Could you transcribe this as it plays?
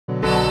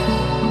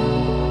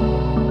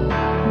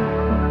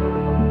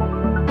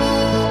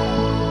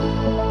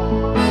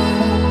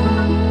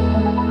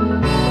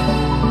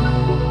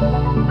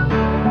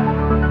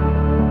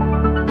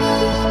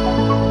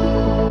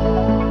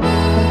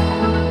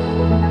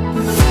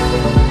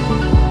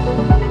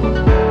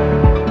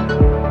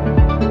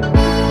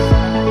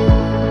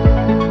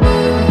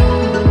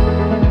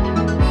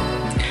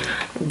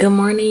Good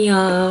morning,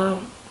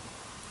 y'all.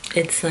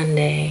 It's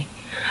Sunday.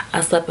 I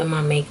slept in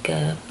my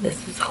makeup.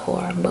 This is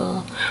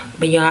horrible.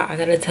 But y'all, I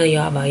gotta tell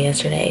y'all about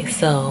yesterday.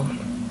 So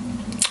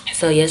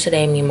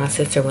yesterday me and my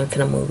sister went to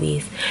the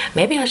movies.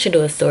 Maybe I should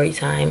do a story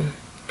time.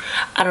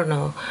 I don't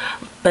know.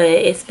 But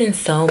it's been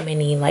so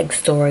many like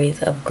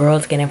stories of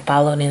girls getting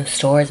followed in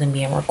stores and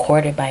being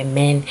recorded by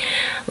men.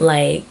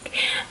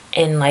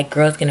 And like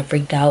girls getting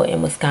freaked out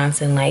in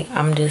Wisconsin. Like,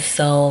 I'm just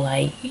so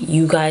like,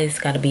 you guys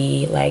gotta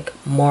be like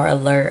more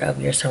alert of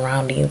your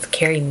surroundings.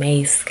 Carry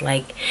mace,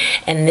 like,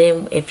 and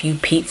then if you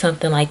peep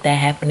something like that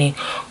happening,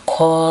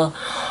 call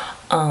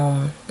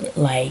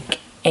like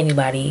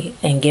anybody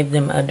and give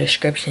them a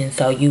description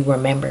so you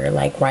remember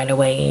like right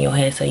away in your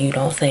head, so you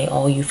don't say,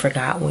 oh, you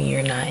forgot when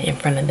you're not in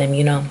front of them,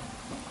 you know.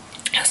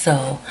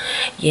 So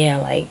yeah,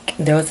 like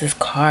there was this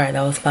car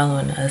that was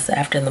following us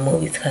after the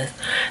movies because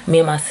me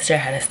and my sister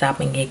had to stop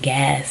and get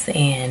gas,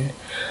 and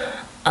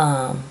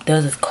there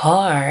was this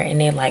car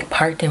and they like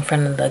parked in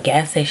front of the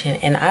gas station,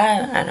 and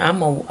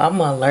I'm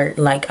alert,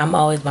 like I'm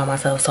always by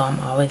myself, so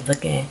I'm always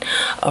looking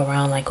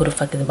around like, who the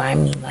fuck is by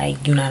me,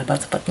 like you're not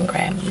about to fucking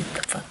grab me, what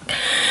the fuck.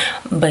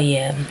 But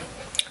yeah,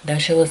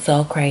 that shit was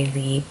so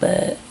crazy,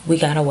 but we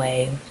got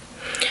away.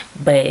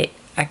 But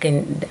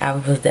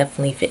I was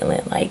definitely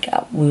feeling like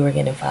we were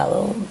getting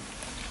followed.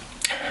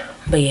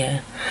 But yeah,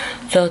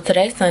 so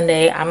today's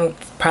Sunday. I'm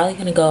probably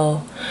gonna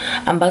go,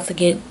 I'm about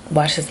to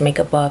wash this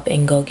makeup up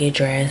and go get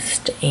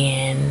dressed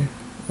and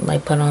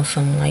like put on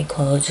some like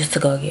clothes just to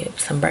go get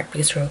some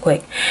breakfast real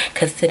quick,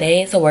 because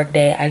today is a work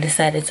day. I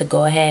decided to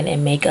go ahead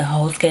and make a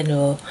whole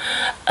schedule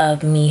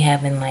of me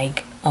having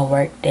like a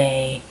work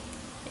day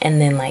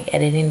and then like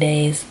editing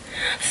days.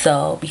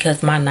 So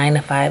because my 9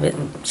 to 5 is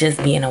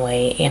just being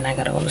away and I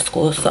gotta go to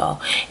school, so,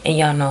 and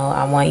y'all know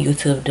I want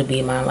YouTube to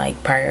be my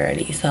like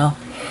priority, so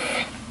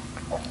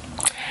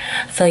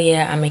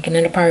yeah, I'm making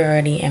it a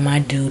priority and my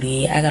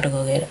duty. I gotta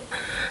go get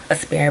a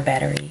spare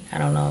battery. I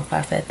don't know if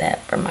I said that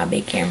for my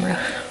big camera,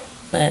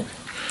 but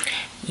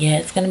yeah,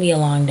 it's gonna be a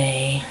long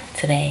day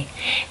today,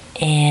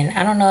 and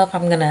I don't know if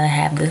I'm gonna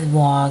have this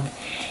vlog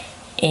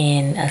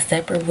in a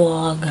separate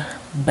vlog,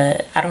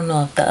 but I don't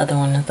know if the other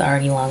one is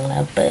already long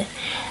enough, but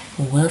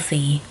we'll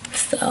see.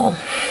 So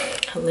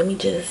let me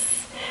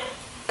just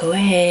go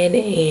ahead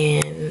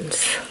and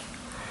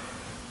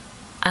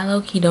I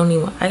low-key don't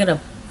even,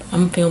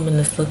 I'm filming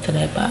this look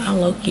today, but I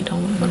low-key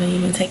don't want to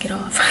even take it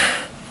off.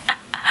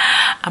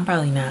 I'm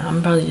probably not.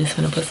 I'm probably just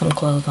gonna put some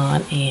clothes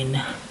on and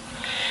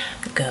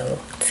go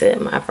to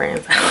my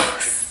friend's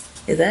house.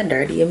 Is that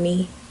dirty of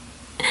me?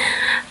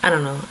 I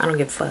don't know. I don't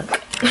give a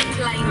fuck.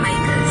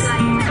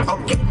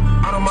 Okay,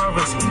 out of my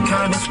wrist,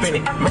 kind of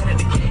spinning, man at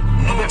the gate,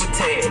 new baby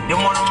tag, didn't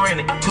want to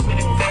rent it, too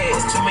many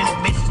fads, too many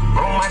bitches,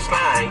 on my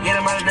slide, get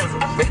in my desert,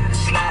 ready to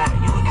slide,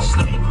 you can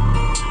slay,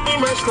 in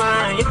my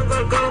slide, you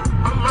gotta go,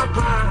 on my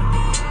pie,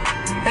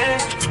 hey,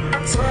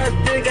 so I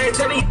think I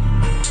tell you,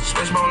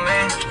 special on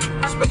land,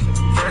 special,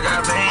 first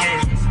got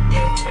van,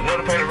 yeah,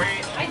 another pair of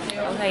red.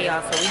 Okay,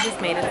 y'all, so we just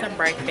made it to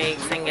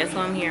breakfast, and guess who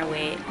I'm here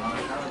with?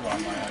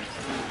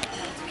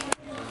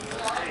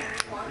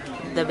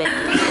 The baby.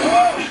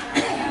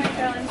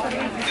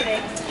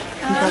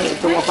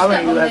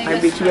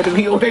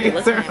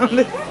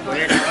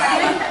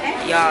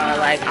 Y'all,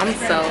 like, I'm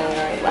so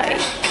like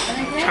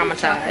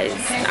traumatized,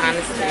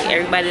 honestly.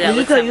 Everybody that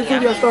looks at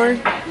me, your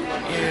story?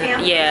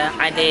 Yeah,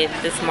 I did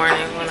this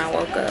morning when I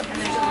woke up.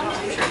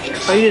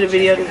 Oh, you did a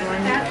video this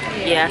morning?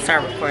 Yeah, I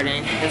started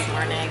recording this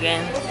morning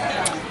again.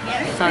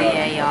 So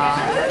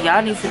yeah,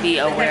 y'all need to be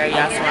aware of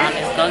y'all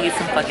surroundings. Go get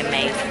some fucking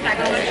mace,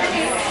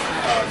 because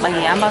but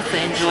yeah, I'm about to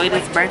enjoy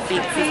this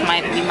breakfast. This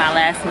might be my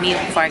last meal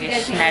before I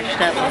get snatched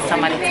up and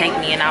somebody take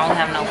me and I don't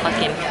have no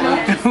fucking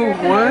food.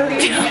 What?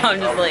 I'm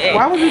just like, hey.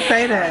 Why would you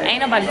say that? Ain't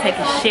nobody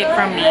taking shit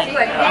from me.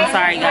 I'm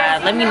sorry,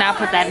 God. Let me not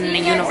put that in the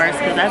universe,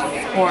 because that's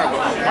horrible.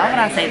 Why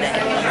would I say that?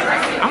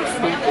 I'm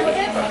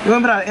stupid. You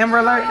want to put out an Amber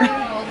Alert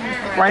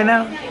right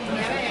now?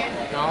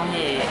 Go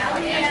ahead.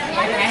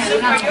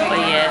 But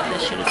yeah,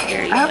 this shit is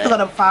scary. I have to go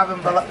to Five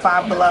Below.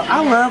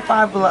 I love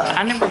Five Below.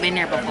 I've never been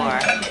there before.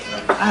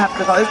 I have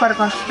to go. It's right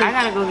across the street. I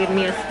gotta go get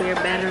me a spare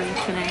battery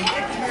today.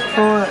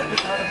 For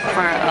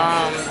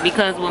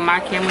because when my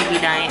camera be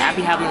dying, I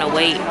be having to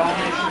wait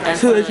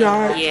to a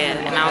charge. Yeah,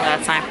 and I don't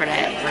got time for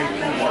that.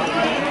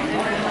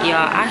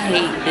 Y'all, I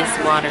hate this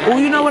water. Oh,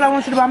 you know what I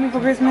want you to buy me for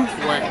Christmas?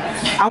 What?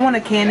 I want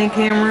a Canon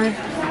camera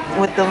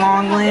with the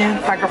long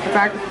lens, like a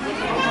photographer.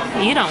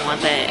 You don't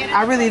want that.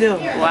 I really do.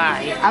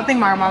 Why? I think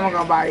my mama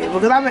gonna buy it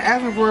because I've been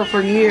asking for it for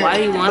years. Why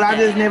do you want but that? I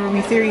just never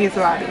be serious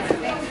about it.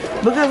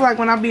 Because like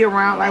when I be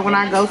around, like when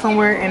I go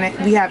somewhere and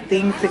we have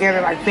things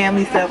together, like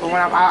family stuff, and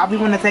when I'll be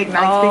wanting to take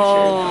nice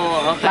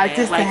pictures. Okay. Like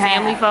just like to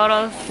have family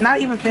photos? Not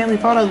even family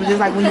photos, but just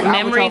like when you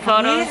memory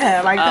photos?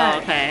 Yeah, like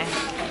that. Okay.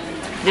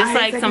 Just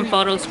like some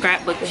photo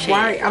scrapbook shit.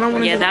 Right. I don't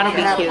want to that'll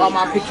be have cute. all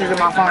my pictures in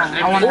my phone.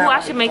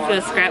 I should make you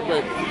a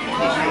scrapbook.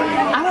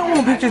 I don't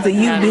want pictures of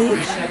you,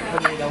 bitch.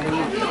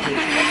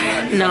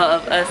 No,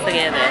 of us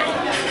together.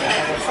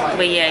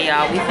 But yeah,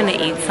 y'all, we finna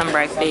eat some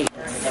breakfast.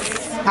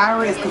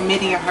 Kirah is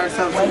committing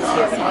herself to this,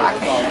 so I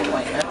can't.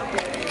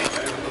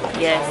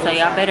 Yes, so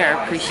y'all better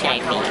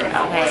appreciate me,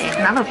 okay?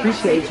 And I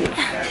appreciate you.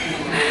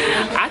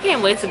 I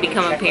can't wait to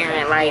become a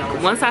parent. Like,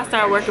 once I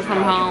start working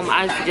from home,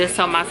 I just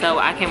told myself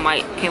I can't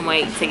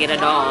wait to get a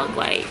dog.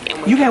 Like,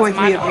 and you can't wait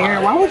to be a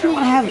parent. Why would you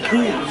want to have a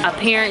kid? A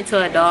parent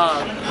to a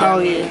dog. Oh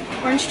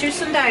yeah. Orange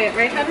juice and diet,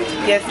 right, honey?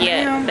 Yes.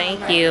 Yeah. Ma'am.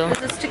 Thank you. Is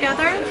this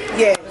together?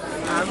 Yes.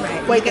 All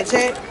right. Wait, the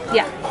check?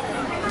 Yeah.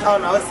 Oh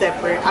no, it's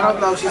separate. I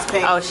don't know if she's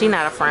paying. Oh, she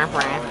not a friend.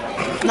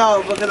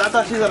 No, because I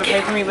thought she was gonna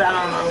pay for me, but I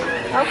don't know.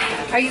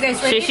 Okay. Are you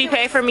guys ready? Should she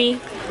pay for me?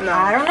 No.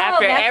 I don't know.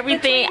 After That's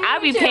everything, between I'll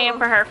be you two. paying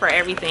for her for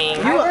everything.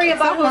 I worry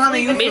about Someone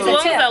who's you leaving Bitch, the when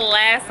was tip. the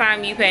last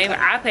time you paid?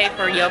 I paid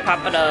for your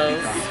Papa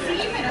Do's.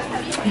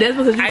 That's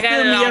because you I got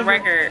stood it me on up.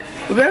 record.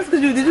 That's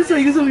because you did you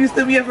say you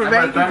stood me up for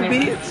vacuum,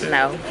 bitch?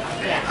 No.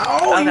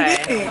 Oh, you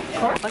Okay. did.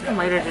 Fucking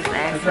waiter just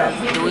asked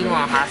us, do we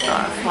want hot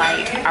sauce?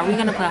 Like, are we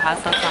gonna put hot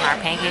sauce on our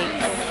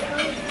pancakes?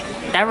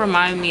 That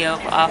reminded me of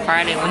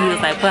Friday when he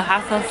was like, put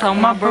hot sauce on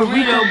my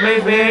burrito,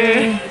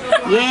 baby.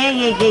 Yeah.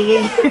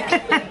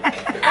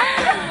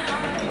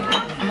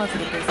 I'm about to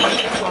get this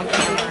on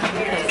camera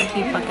because you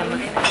keep fucking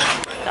looking at me.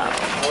 So.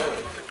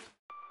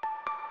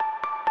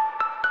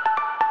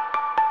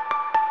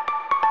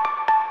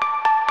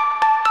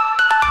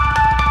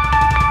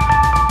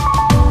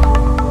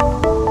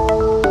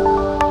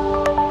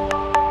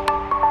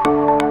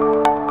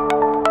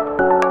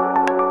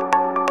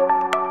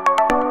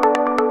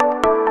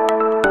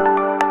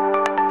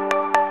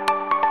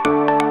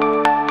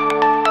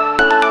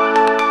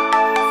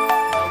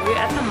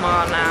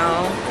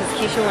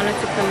 Keisha wanted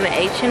to come to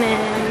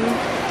H&M,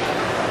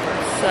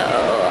 so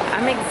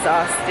I'm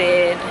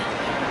exhausted.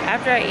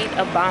 After I eat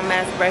a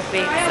bomb-ass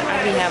breakfast,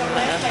 I be having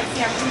to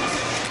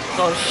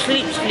go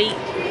sleep.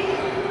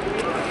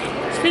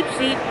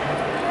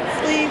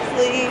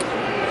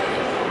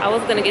 I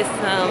was gonna get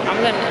some,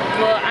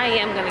 I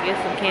am gonna get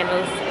some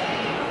candles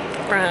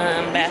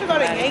from Bath & Go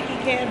to Body. Yankee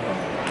Candle.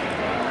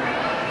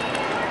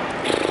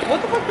 What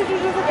the fuck did you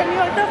just look at me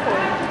like that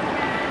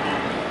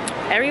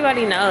for?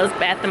 Everybody knows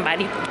Bath &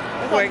 Body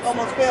Works.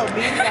 Almost failed,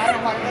 bitch. I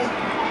don't like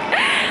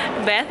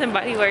that. Bath &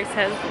 Body Works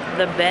has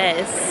the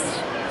best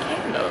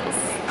candles.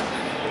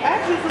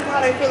 Actually, this is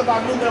how they feel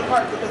about moving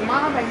apart because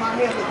mine make my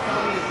hair look so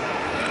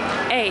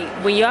weird. Hey,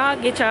 when y'all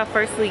get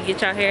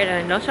y'all hair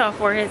done, don't y'all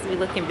foreheads be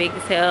looking big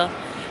as hell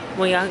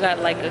when y'all got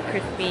like a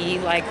crispy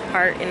like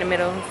part in the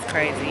middle? It's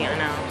crazy, I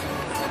know.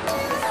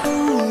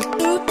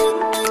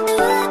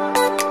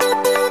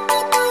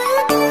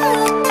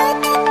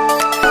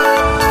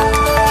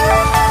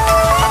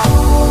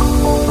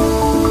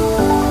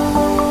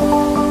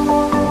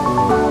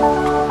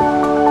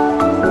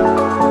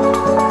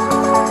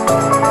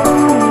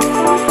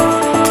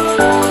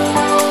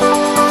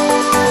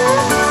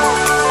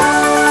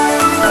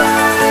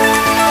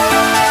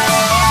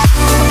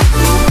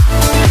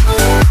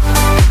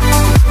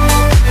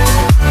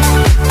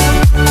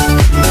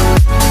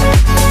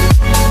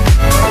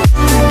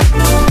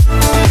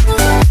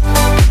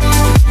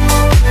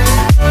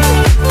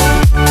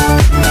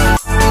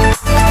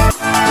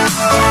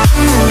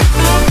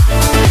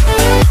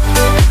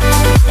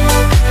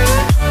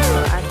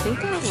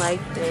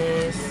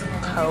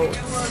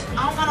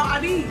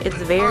 It's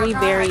very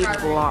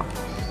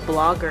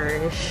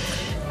bloggerish.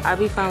 I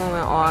be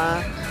following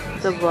all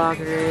the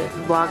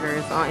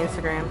bloggers on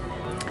Instagram,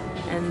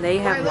 and they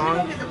have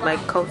long like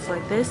coats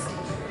like this,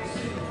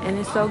 and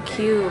it's so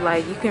cute.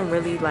 Like you can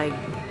really like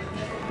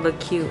look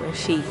cute and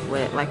chic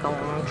with like a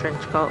long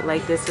trench coat.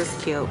 Like this is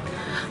cute.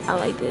 I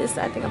like this.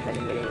 I think I'm gonna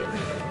get it.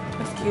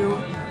 It's cute.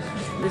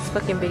 This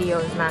fucking video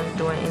is not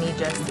doing any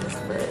justice,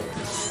 but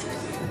it's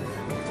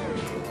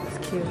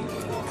cute.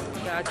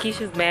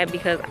 Keisha's mad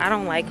because I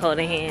don't like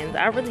holding hands.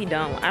 I really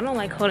don't. I don't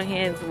like holding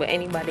hands with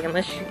anybody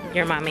unless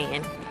you're my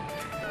man.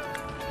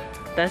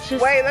 That's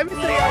just... Wait, let me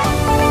see.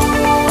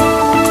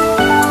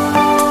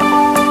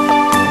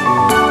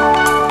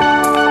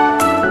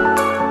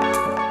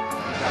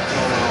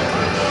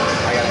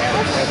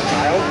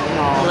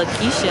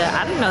 LaKeisha.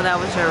 I didn't know that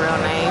was your real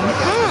name.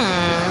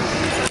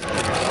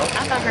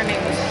 I thought her name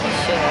was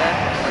Keisha.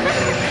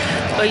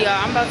 But y'all,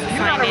 I'm about to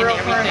sign in and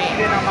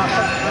everything.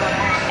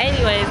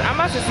 Anyways, I'm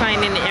about to sign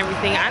in and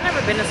everything. I've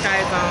never been to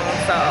Sky Zone,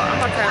 so I'm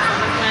about to have so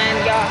much fun.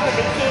 Y'all have a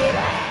big kid.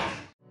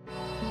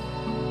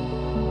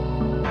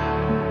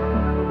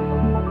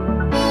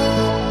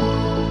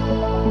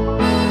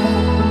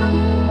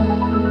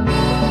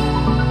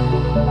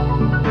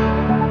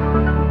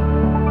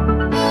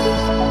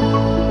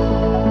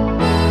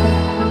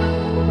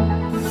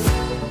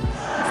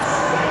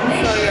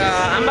 So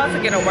y'all, I'm about to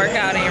get a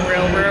workout in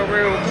real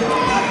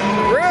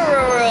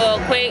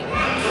quick.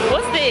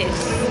 What's this?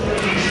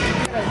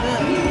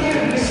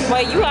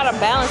 Wait, you gotta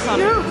balance on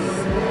this.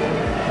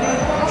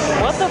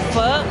 What the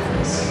fuck?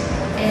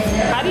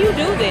 How do you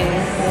do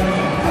this?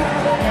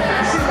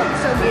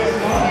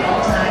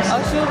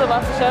 Oh, she was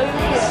about to show you?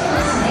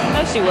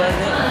 No, she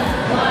wasn't.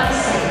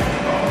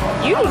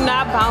 You do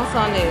not bounce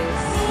on this.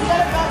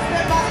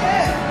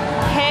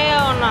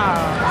 Hell no.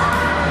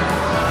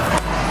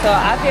 So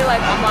I feel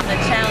like I'm on the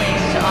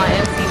challenge on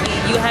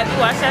MTV. Have you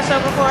watched that show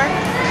before?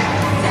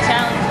 The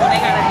challenge when they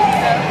gotta do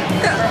stuff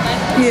for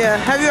money. Yeah.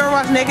 Have you ever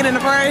watched Naked and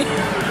Afraid?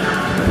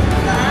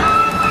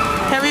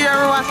 Have you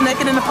ever watched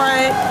Naked and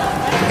Afraid?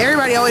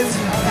 Everybody always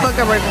fuck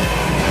up right there.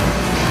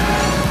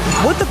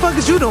 What the fuck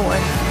is you doing?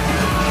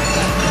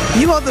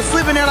 You supposed to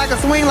slip in there like a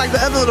swing like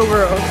the other little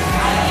girls.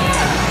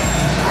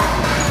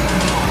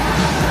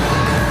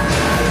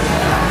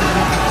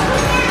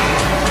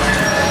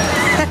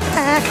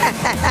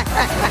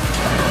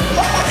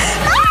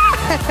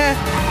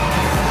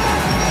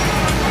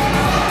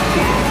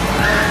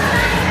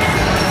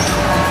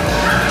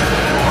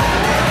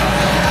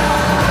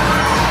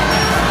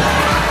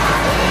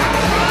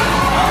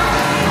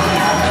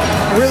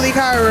 Really,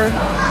 Kirah?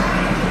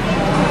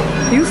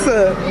 You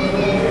suck.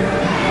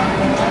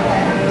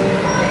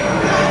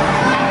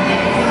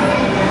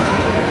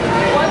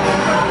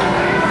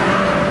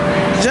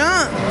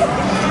 Jump.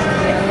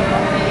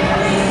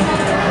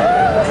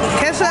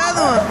 Catch the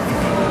other one.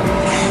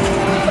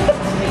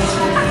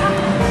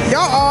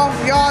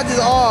 Y'all just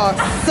all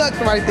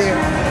sucked right there.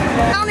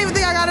 I don't even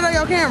think I got it on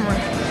your camera.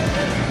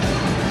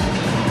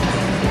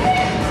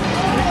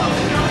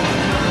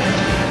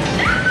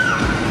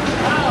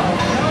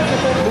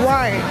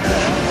 Right.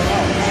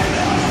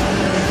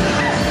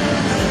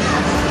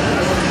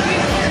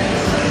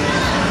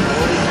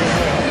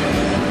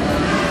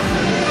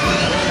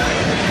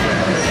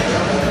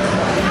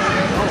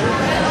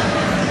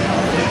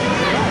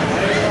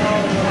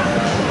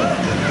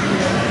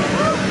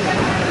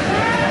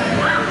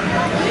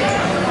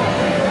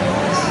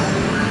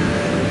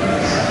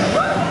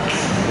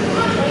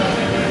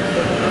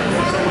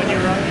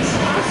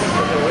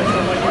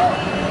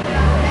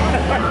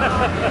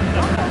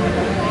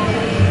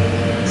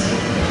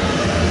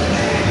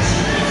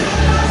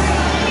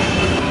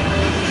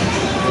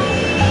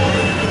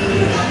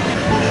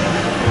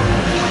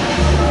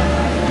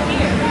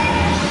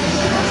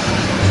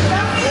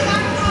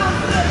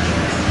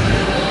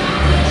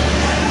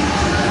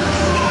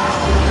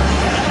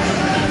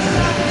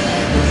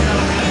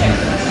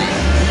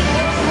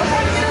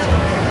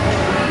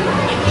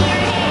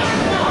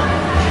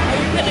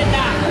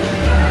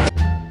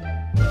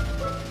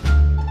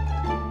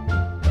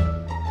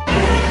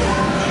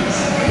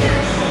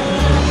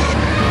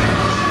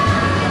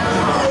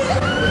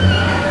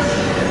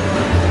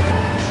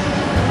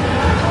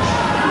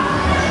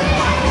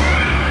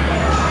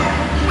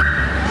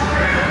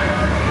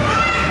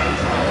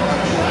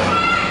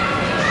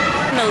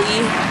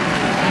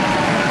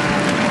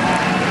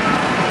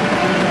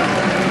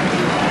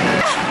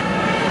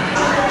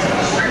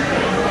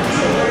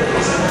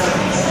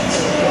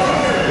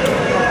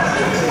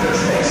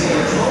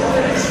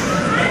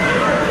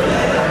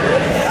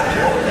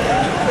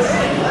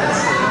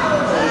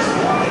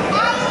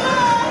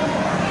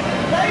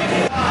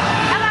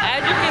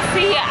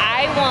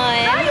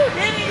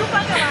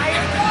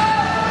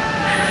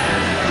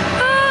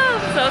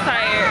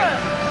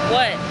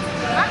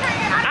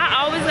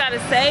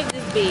 Save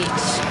this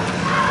bitch.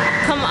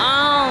 Come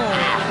on.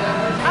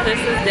 This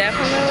is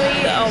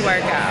definitely a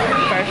workout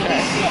for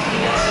sure.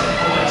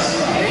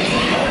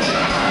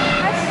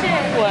 Question.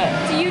 What?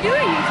 Do you do a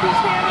YouTube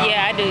channel?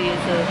 Yeah, I do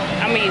YouTube.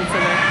 I'm a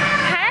YouTuber.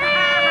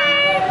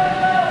 Hey!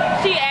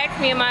 She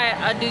asked me am I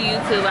do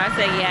YouTube. I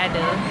said yeah, I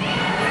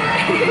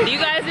do. Do you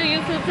guys do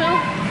YouTube too?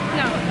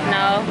 No.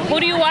 No? Who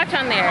do you watch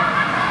on there? A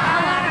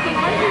lot of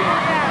people.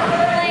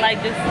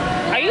 Like just,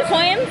 are you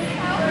twins?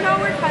 No,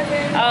 we're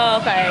cousins.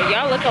 Oh, okay.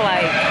 Y'all look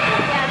alike.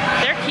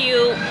 Yeah. They're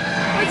cute.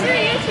 What's your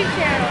YouTube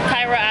channel?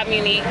 Kirah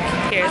Ominique.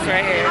 Here, it's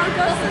right here. I'll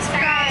go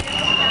subscribe.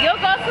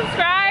 You'll go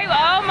subscribe?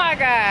 Oh my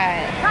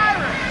God.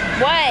 Kirah,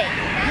 What?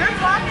 you're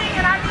talking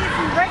and I need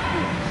some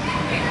breakthrough.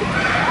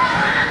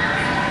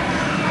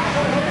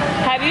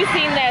 Have you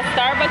seen that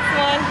Starbucks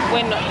one?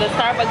 When the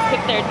Starbucks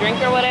pick their drink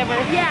or whatever?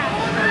 Yeah.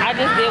 I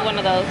just did one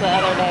of those the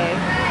other day.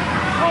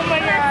 Oh my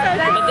God.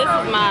 But this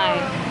is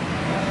mine.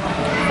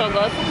 So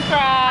go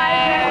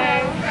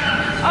subscribe.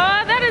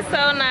 Oh, that is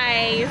so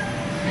nice.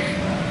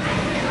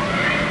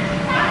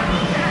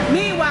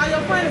 Meanwhile,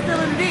 your friend is still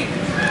in the deep.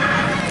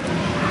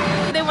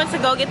 They went to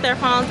go get their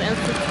phones and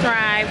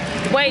subscribe.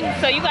 Wait,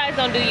 so you guys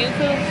don't do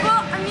YouTube?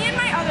 Well, me and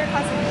my other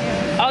cousin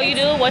do. Oh, you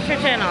do? What's your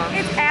channel?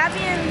 It's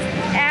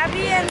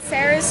Abby and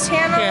Sarah's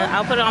channel. Here,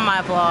 I'll put it on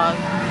my vlog.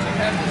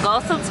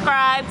 Go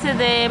subscribe to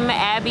them,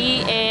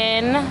 Abby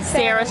and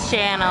Sarah's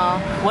channel.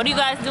 What do you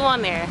guys do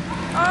on there?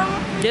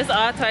 Just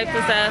all types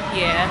of stuff,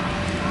 yeah.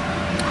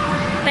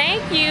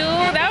 Thank you.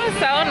 That was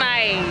so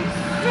nice.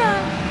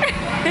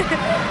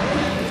 Yeah.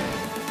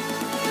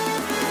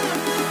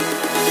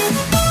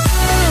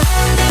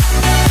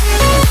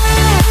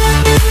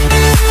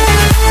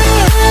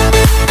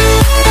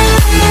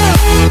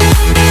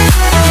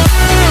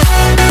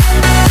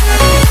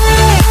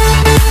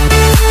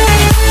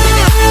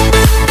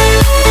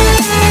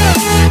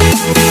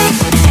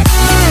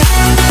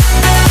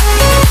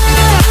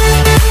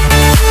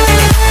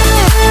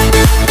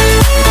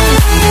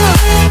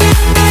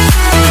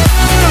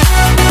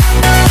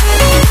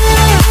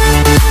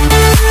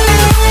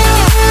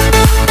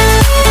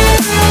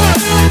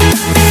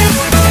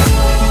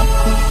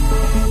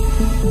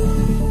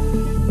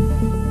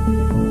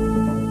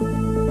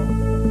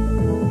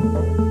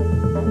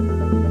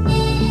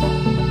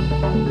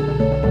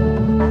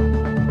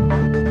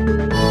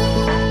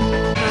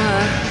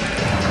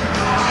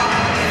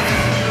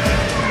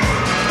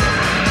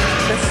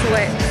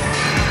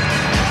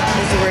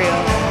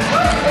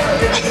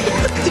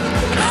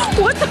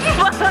 What the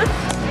fuck?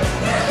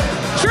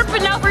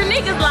 Tripping over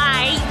niggas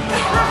like.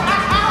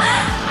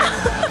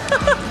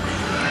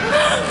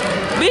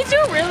 Bitch,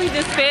 you really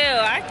just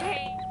fell. I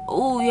can't.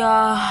 Ooh,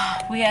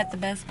 y'all. We had the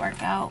best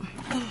workout.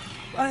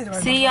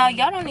 See, y'all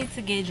don't need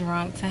to get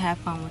drunk to have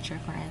fun with your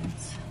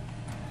friends.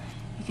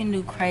 You can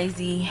do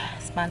crazy,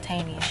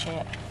 spontaneous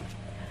shit.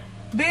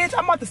 Bitch,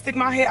 I'm about to stick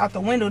my head out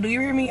the window. Do you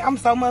hear me? I'm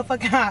so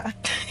motherfucking hot.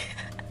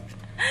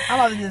 I'm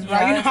about to just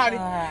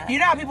ride. You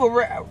know how people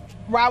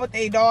ride with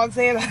their dogs'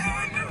 head?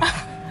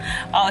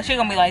 Oh, she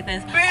gonna be like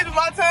this. Bitch,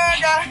 my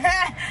tongue got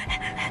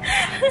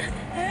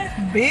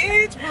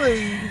Bitch,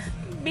 please.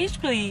 Bitch,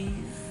 please.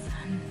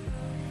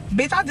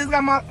 Bitch, I just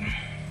got my...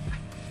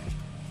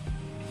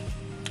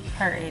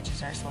 Her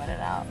edges are sweated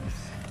out.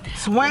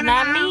 Sweating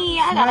Not out. me.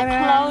 I got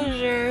a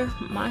closure.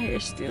 My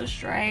hair's still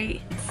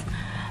straight.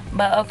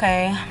 But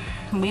okay,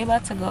 we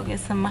about to go get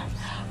some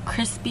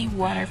crispy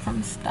water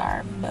from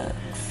Starbucks.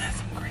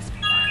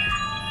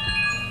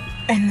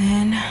 And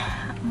then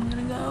I'm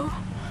gonna go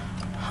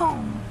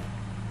home.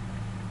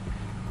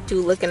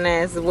 You looking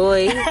ass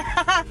boy.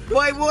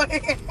 boy. boy.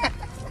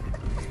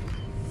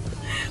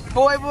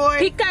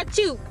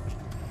 Pikachu.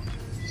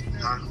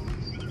 Huh?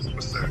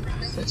 What's that?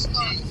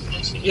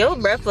 Your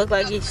breath look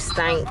like it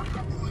stank.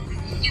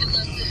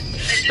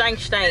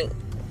 Stank.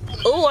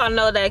 Ooh, I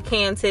know that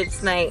can tip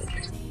stank.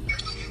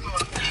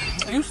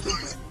 You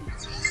stupid.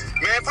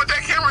 Man, put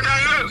that camera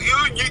down.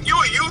 You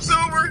a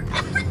YouTuber?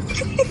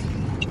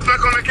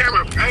 Fuck on the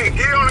camera. Hey,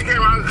 get on the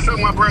camera. I'll show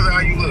my brother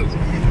how you look.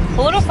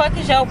 Who the fuck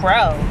is your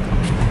bro?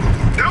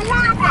 Don't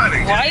worry about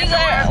it.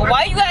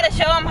 Why you gotta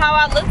show him how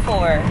I look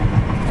for?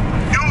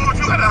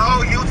 You got a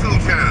whole YouTube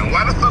channel.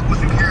 Why the fuck would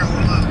you care who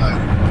look like?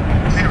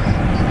 Seriously.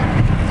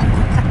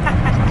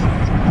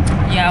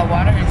 Yeah,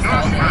 water is so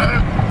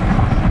good.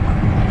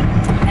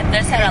 If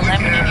this had a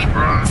lemon in it.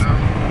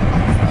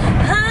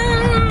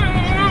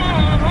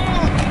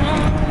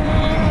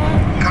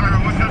 Kirah,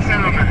 what's your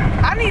channel name?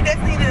 I need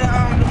Destiny to do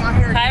my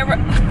hair.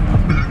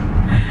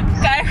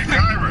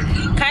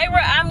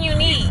 Kirah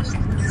Ominique.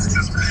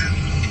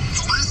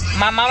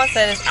 My mama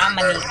said it's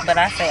Ominique, but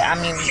I say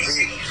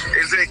Ominique.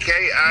 Is it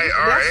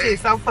K-I-R-A? That shit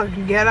so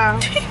fucking ghetto.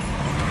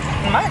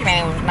 My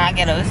name was not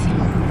ghettos.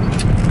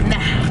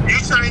 Nah. You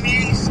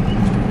Chinese?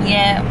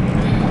 Yeah.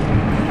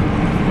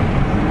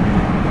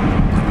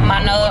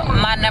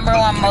 My number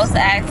one most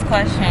asked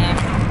question.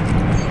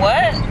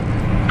 What?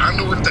 I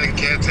know what that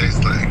cat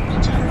tastes like.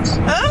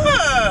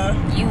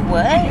 You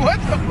what? What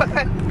the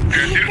fuck?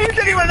 He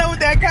said he wanna know what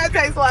that cat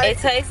tastes like. It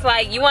tastes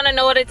like, you wanna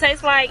know what it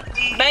tastes like,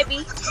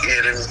 baby?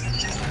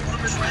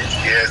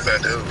 Yes, I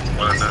do.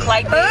 Why not?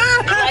 Like this?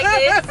 Like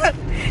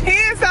this? He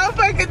is so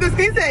fucking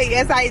disgusting.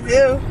 Yes, I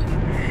do.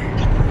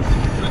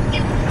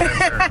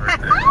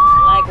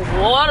 Like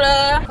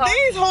water.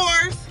 These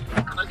whores. I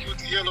like you with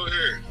the yellow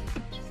hair.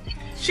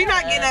 She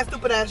not getting that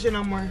stupid ass shit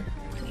no more.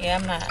 Yeah,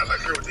 I'm not. I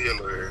like her with the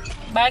yellow hair.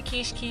 Bye,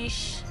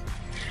 Kish.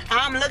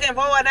 I'm looking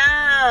for a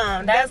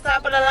dime. That's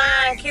top of the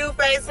line. Cute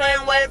face,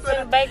 slim waist, with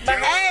a bake back.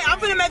 Hey, I'm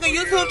gonna make a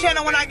YouTube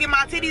channel when I get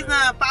my titties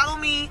done. Follow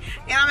me,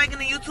 and I'm making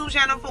a YouTube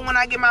channel for when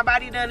I get my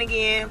body done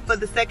again for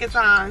the second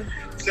time.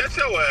 Shut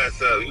your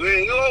ass up.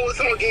 You always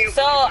someone getting you.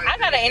 So I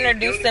gotta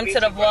introduce them to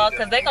the vlog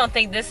because they gonna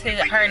think this is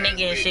her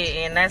nigga and shit,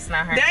 and that's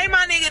not her. That ain't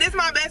my nigga. This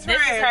my best friend.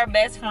 This is her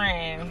best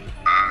friend.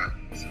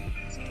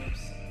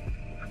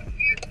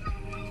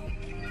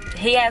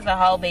 He has a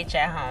whole bitch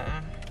at home.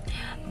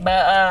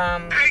 But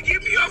Hey,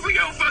 get me off of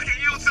your fucking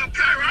YouTube,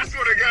 Kirah. I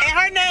swear to God. And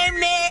her name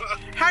Net.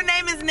 Her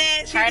name is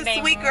Net. She's a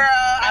name- sweet girl.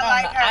 I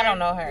like her. I don't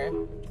know her.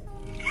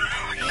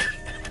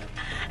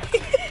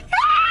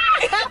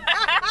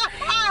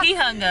 He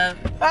hung up.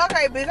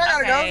 Okay, bitch. I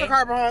gotta go to the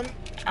car behind.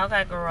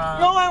 Okay, girl.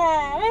 No, I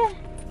won't.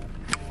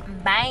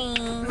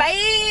 Bye.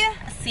 Bye.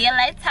 See you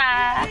later.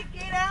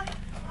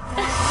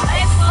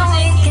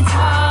 It's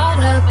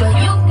harder, but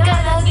you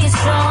gotta get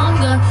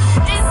stronger.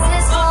 This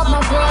is for my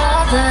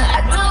brother. I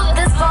do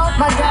this for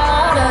my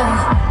daughter.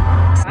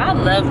 I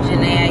love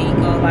Janae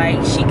Aiko. Like,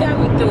 she got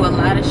me through a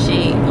lot of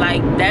shit.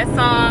 Like, that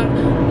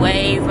song,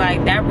 Waves,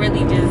 like, that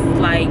really just,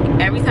 like,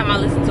 every time I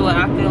listen to it,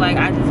 I feel like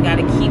I just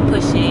gotta keep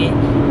pushing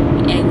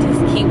and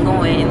just keep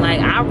going. Like,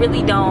 I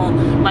really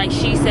don't, like,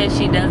 she said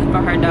she does it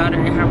for her daughter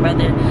and her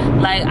brother.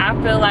 Like, I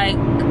feel like,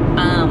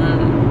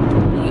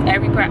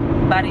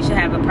 everybody should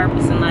have a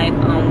purpose in life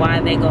on why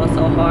they go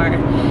so hard,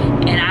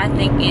 and I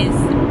think it's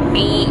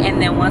me, and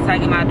then once I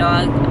get my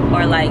dog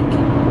or like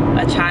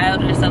a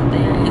child or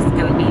something, it's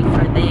gonna be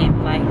for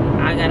them. Like,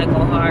 I gotta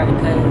go hard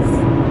because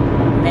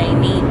they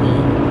need me.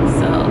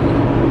 So,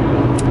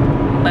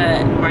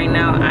 but right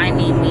now I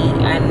need me,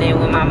 and then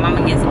when my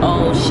mama gets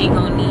old, she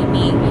gonna need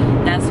me.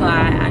 That's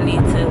why I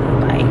need to,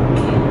 like,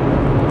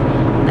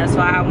 that's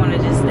why I want to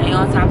just stay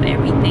on top of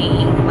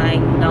everything,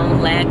 like,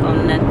 don't lack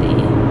on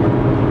nothing.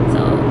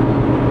 So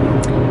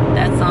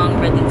that song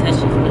really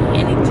touches me,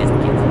 and it just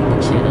gives me the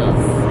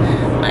chills.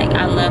 Like,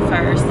 I love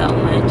her so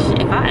much.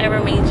 If I ever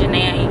meet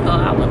Janae Aiko,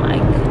 I would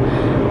like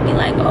be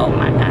like, oh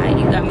my god,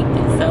 you got me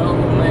through so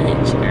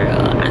much,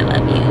 girl. I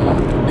love you.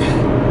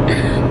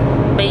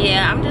 But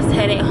yeah, I'm just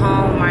headed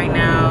home right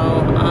now.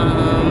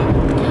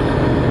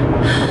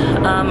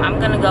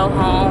 gonna go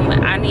home.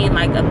 I need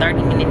like a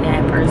 30-minute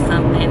nap or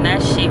something.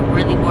 That shit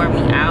really wore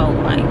me out.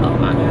 Like, oh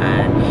my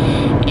god.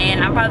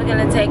 And I'm probably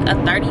gonna take a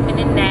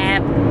 30-minute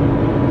nap.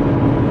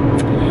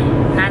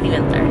 Not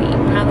even 30,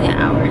 probably an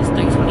hour. It's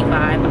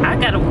 3:25.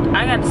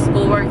 I got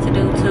schoolwork to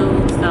do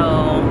too,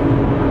 so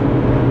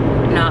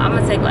no, I'm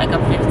gonna take like a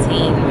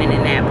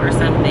 15-minute nap or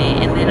something,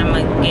 and then I'm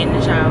gonna get in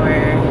the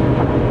shower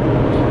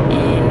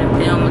and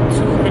film 2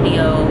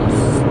 videos.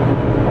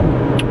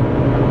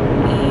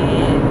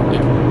 And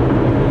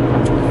yeah,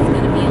 it's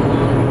gonna be a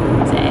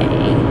long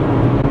day.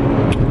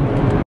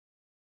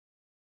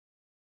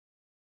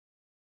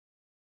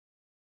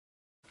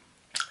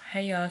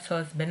 Hey y'all, so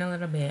it's been a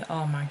little bit.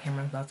 Oh, my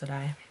camera's about to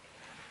die.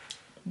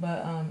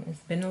 But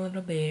it's been a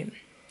little bit.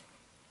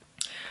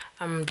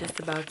 I'm just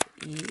about to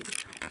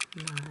eat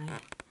my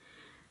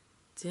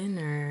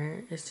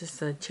dinner. It's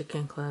just a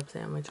chicken club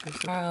sandwich.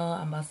 Tomorrow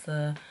I'm about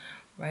to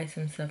write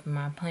some stuff in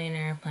my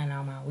planner, plan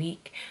out my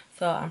week.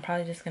 So I'm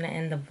probably just gonna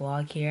end the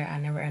vlog here. I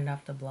never end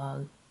off the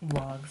vlog,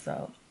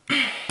 so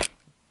I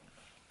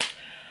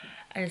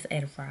just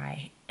ate a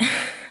fry.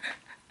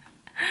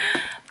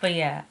 But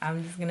yeah,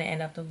 I'm just gonna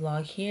end up the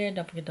vlog here.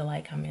 Don't forget to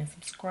like, comment, and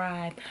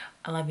subscribe.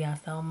 I love y'all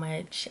so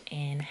much,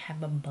 and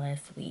have a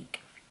blessed week.